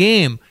playing the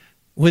game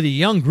with a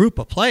young group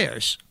of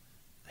players.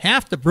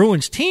 Half the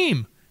Bruins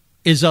team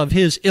is of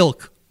his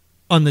ilk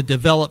on the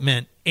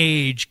development,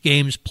 age,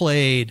 games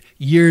played,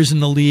 years in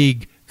the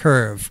league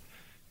curve.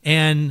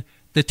 And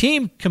the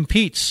team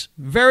competes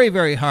very,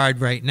 very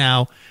hard right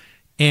now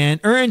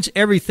and earns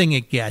everything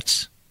it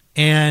gets,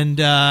 and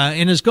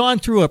has gone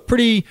through a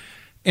pretty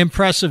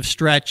impressive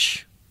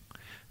stretch.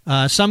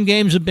 Some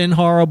games have been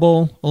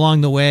horrible along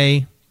the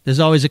way.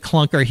 There's always a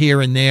clunker here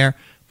and there.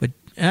 But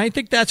I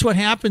think that's what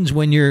happens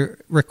when you're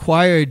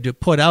required to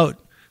put out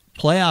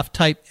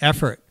playoff-type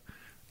effort.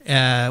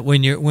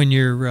 When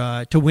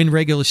you're to win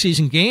regular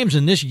season games.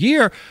 And this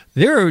year,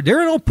 there are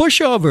no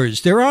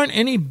pushovers. There aren't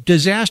any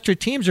disaster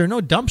teams. There are no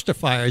dumpster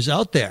fires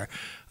out there.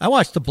 I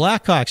watched the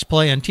Blackhawks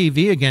play on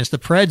TV against the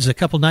Preds a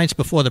couple nights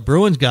before the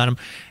Bruins got them,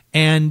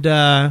 and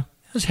it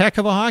was a heck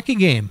of a hockey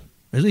game.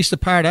 At least the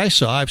part I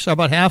saw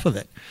about half of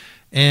it.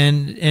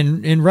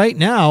 And right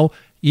now,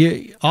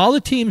 all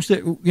the teams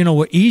that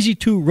were easy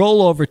to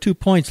roll over 2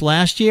 points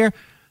last year,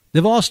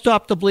 they've all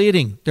stopped the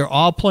bleeding. They're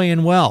all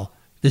playing well.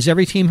 Does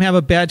every team have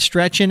a bad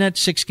stretch in it,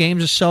 6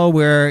 games or so,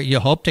 where you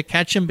hope to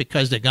catch them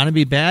because they're going to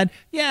be bad?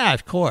 Yeah,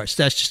 of course.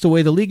 That's just the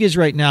way the league is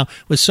right now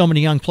with so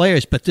many young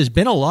players. But there's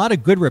been a lot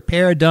of good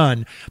repair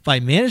done by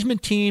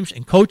management teams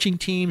and coaching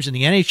teams in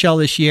the NHL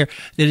this year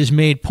that has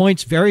made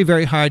points very,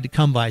 very hard to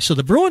come by. So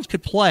the Bruins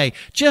could play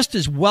just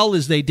as well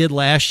as they did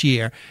last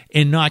year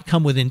and not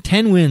come within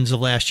 10 wins of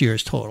last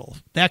year's total.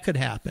 That could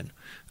happen.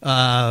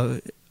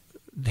 Have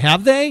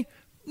they?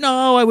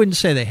 No, I wouldn't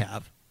say they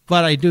have.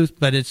 But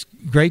it's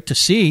great to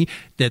see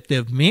that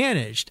they've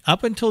managed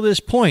up until this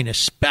point,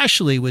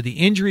 especially with the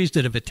injuries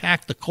that have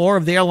attacked the core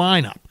of their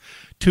lineup,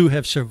 to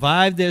have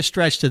survived their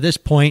stretch to this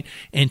point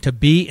and to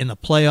be in the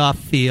playoff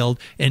field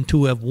and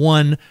to have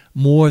won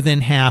more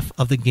than half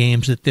of the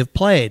games that they've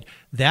played.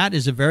 That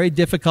is a very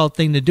difficult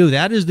thing to do.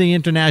 That is the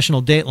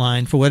international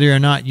dateline for whether or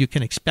not you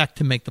can expect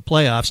to make the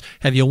playoffs.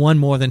 Have you won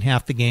more than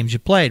half the games you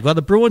played? Well,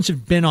 the Bruins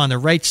have been on the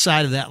right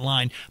side of that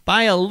line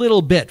by a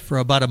little bit for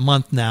about a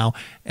month now,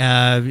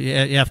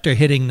 after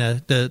hitting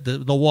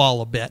the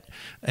wall a bit.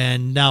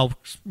 And now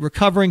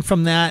recovering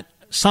from that,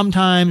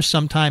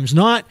 sometimes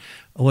not.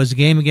 Was the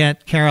game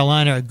against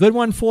Carolina a good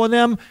one for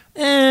them?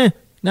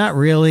 Not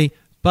really.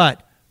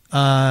 But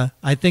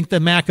I think the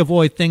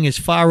McAvoy thing is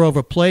far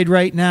overplayed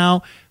right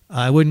now.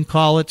 I wouldn't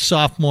call it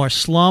sophomore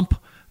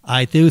slump.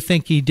 I do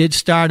think he did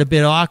start a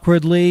bit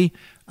awkwardly.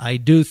 I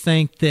do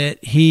think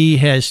that he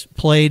has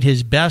played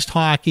his best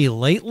hockey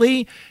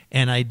lately,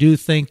 and I do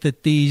think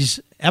that these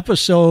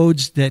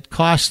episodes that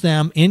cost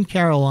them in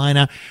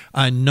Carolina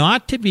are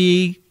not to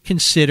be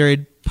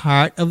considered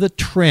part of the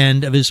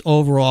trend of his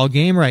overall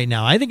game right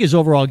now. I think his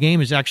overall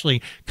game is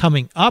actually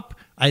coming up.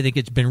 I think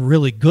it's been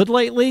really good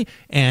lately,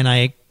 and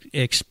I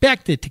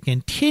expect it to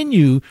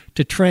continue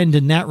to trend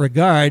in that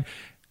regard.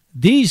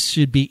 These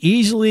should be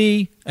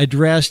easily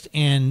addressed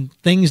and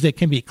things that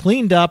can be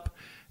cleaned up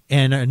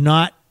and are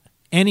not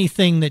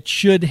anything that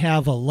should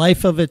have a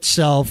life of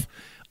itself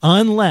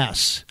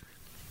unless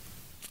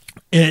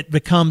it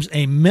becomes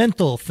a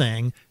mental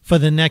thing for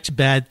the next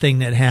bad thing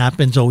that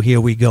happens. Oh, here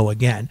we go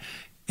again.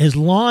 As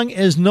long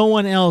as no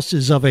one else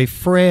is of a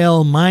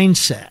frail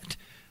mindset,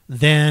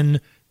 then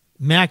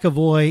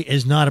McAvoy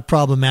is not a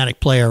problematic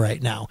player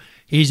right now.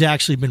 He's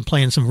actually been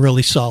playing some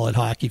really solid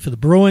hockey for the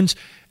Bruins.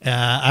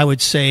 I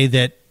would say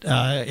that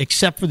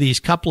except for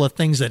these couple of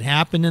things that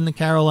happened in the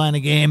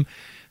Carolina game,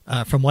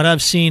 from what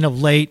I've seen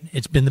of late,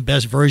 it's been the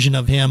best version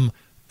of him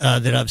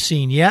that I've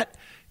seen yet.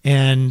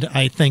 And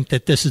I think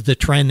that this is the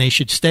trend they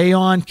should stay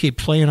on. Keep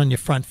playing on your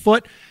front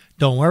foot.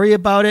 Don't worry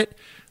about it.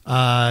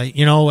 I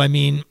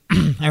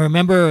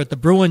remember the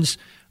Bruins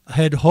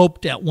had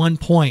hoped at one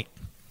point,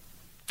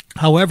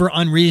 however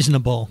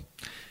unreasonable,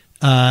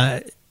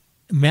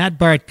 Matt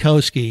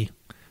Bartkowski,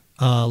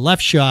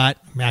 left shot,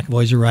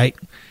 McAvoy's right,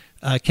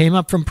 came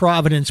up from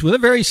Providence with a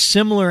very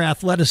similar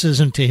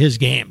athleticism to his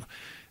game.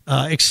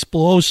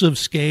 Explosive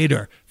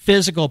skater,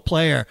 physical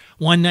player.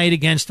 One night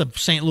against the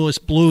St. Louis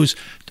Blues,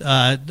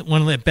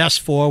 one of their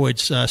best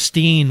forwards,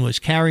 Steen, was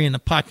carrying the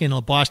puck into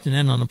the Boston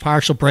end on a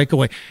partial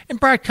breakaway.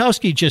 And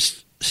Bartkowski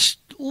just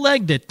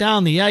legged it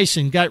down the ice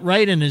and got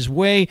right in his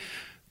way,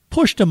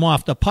 pushed him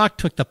off the puck,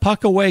 took the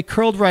puck away,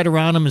 curled right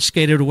around him, and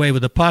skated away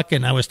with the puck.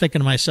 And I was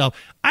thinking to myself,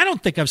 I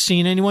don't think I've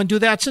seen anyone do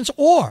that since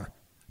Orr.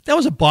 That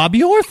was a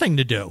Bobby Orr thing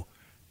to do.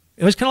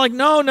 It was kind of like,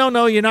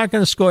 no, you're not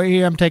going to score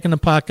here. I'm taking the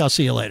puck. I'll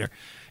see you later.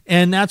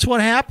 And that's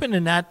what happened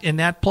in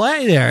that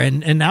play there.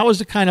 And that was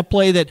the kind of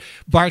play that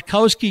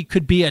Bartkowski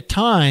could be at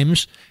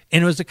times,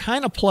 and it was the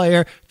kind of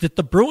player that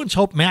the Bruins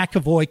hope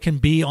McAvoy can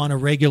be on a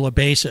regular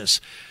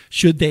basis.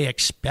 Should they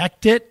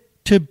expect it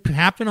to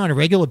happen on a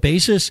regular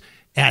basis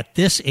at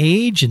this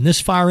age and this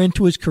far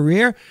into his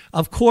career?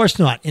 Of course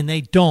not. And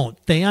they don't.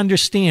 They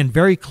understand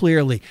very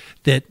clearly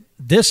that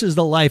this is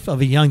the life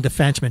of a young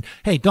defenseman.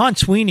 Hey, Don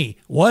Sweeney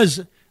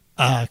was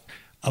a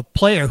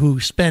player who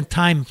spent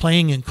time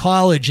playing in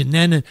college and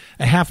then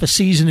a half a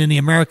season in the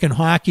American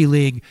Hockey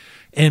League,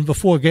 and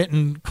before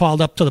getting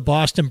called up to the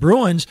Boston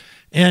Bruins,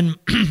 and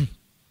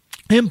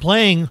him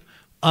playing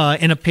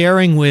in a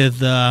pairing with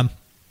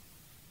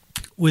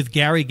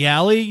Gary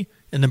Galley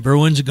and the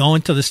Bruins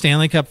going to the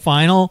Stanley Cup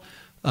final.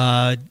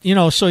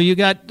 So you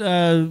got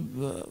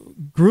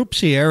groups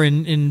here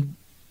and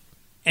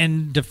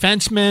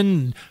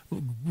defensemen,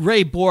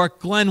 Ray Bourque,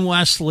 Glenn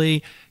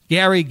Wesley,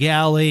 Gary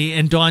Galley,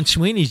 and Don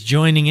Sweeney's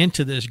joining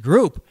into this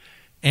group.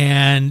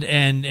 And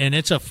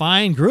it's a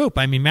fine group.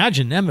 I mean,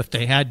 imagine them if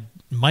they had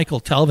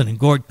Michael Telvin and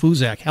Gord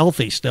Kluzak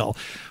healthy still.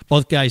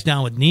 Both guys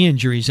down with knee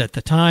injuries at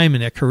the time,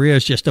 and their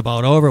careers just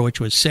about over, which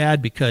was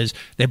sad because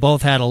they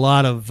both had a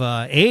lot of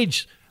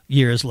age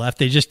years left.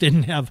 They just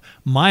didn't have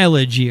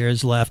mileage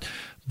years left.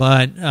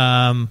 But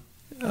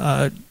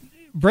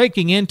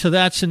breaking into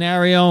that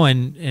scenario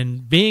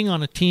and being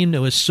on a team that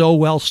was so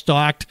well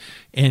stocked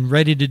and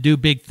ready to do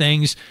big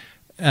things,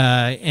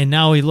 and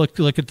now we look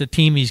at the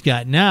team he's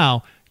got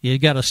now. You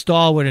got a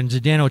stalwart in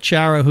Zdeno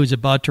Chara who's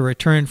about to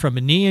return from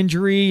a knee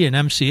injury, an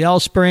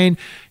MCL sprain.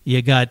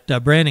 You got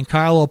Brandon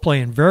Carlo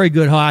playing very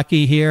good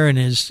hockey here in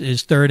his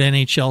third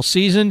NHL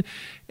season,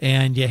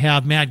 and you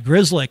have Matt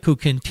Grzelcyk who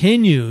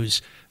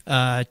continues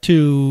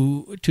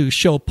to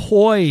show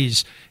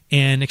poise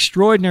and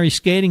extraordinary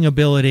skating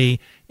ability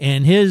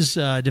in his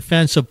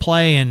defensive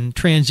play and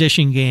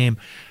transition game.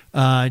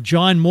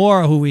 John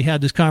Moore, who we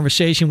had this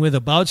conversation with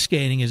about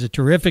skating, is a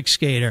terrific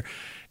skater.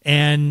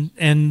 And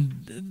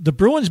the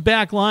Bruins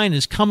back line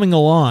is coming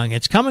along.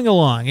 It's coming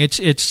along.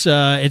 It's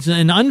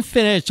an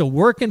unfinished, it's a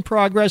work in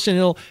progress, and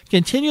it'll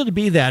continue to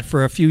be that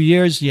for a few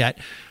years yet.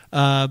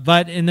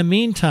 But in the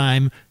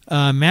meantime,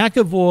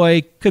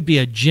 McAvoy could be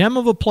a gem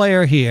of a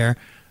player here,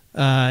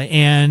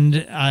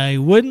 and I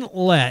wouldn't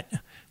let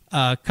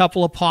a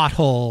couple of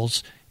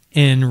potholes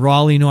in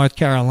Raleigh, North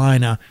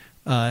Carolina,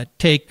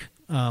 take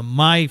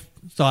my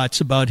thoughts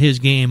about his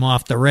game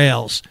off the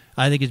rails.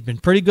 I think it's been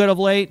pretty good of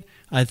late.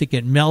 I think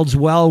it melds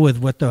well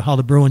with how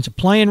the Bruins are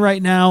playing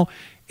right now,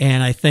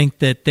 and I think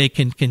that they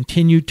can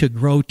continue to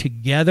grow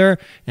together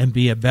and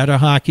be a better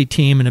hockey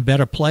team and a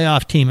better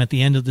playoff team at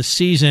the end of the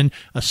season,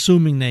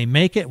 assuming they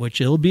make it,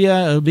 which it'll be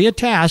a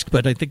task,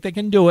 but I think they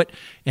can do it,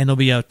 and they'll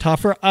be a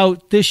tougher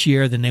out this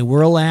year than they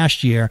were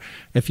last year.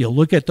 If you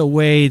look at the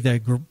way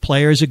the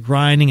players are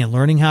grinding and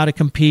learning how to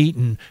compete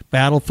and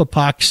battle for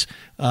pucks,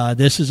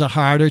 this is a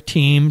harder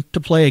team to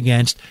play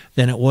against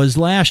than it was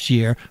last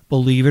year,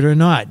 believe it or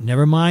not.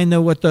 Never mind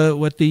what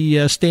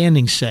the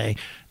standings say.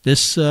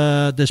 This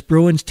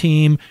Bruins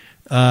team,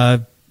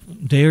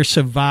 they are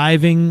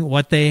surviving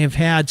what they have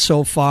had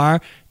so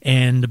far,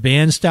 and the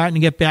band's starting to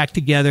get back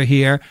together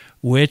here,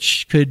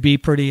 which could be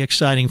pretty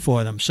exciting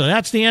for them. So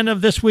that's the end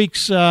of this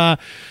week's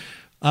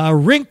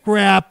Rink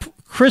Wrap,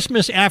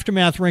 Christmas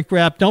Aftermath Rink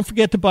Wrap. Don't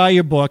forget to buy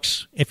your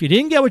books. If you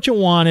didn't get what you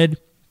wanted,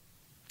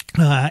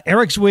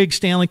 Eric Zwig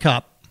Stanley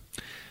Cup,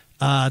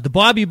 the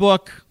Bobby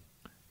book,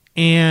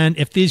 and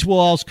If These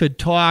Walls Could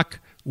Talk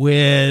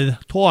I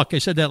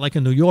said that like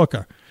a New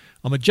Yorker.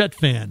 I'm a Jet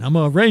fan. I'm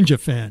a Ranger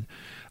fan.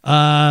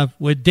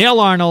 With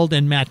Dale Arnold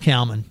and Matt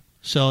Kalman.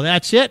 So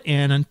that's it.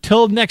 And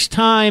until next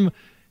time,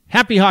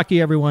 happy hockey,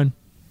 everyone.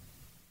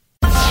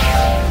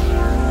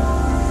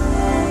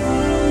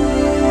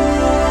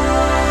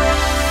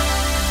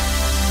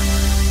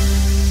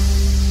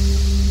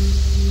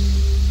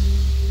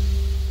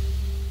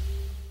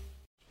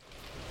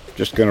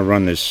 Just going to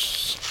run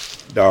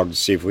this dog to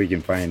see if we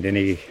can find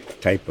any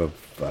type of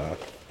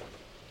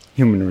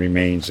human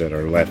remains that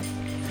are left.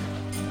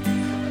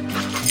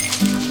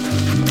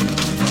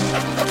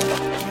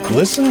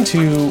 Listen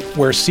to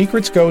Where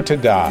Secrets Go to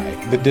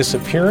Die, The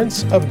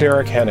Disappearance of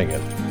Derek Hennigan.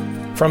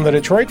 From the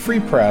Detroit Free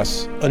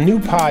Press, a new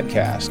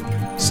podcast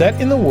set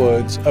in the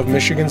woods of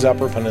Michigan's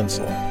Upper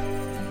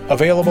Peninsula.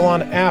 Available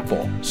on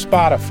Apple,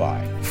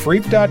 Spotify,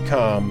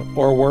 Freep.com,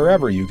 or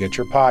wherever you get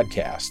your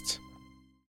podcasts.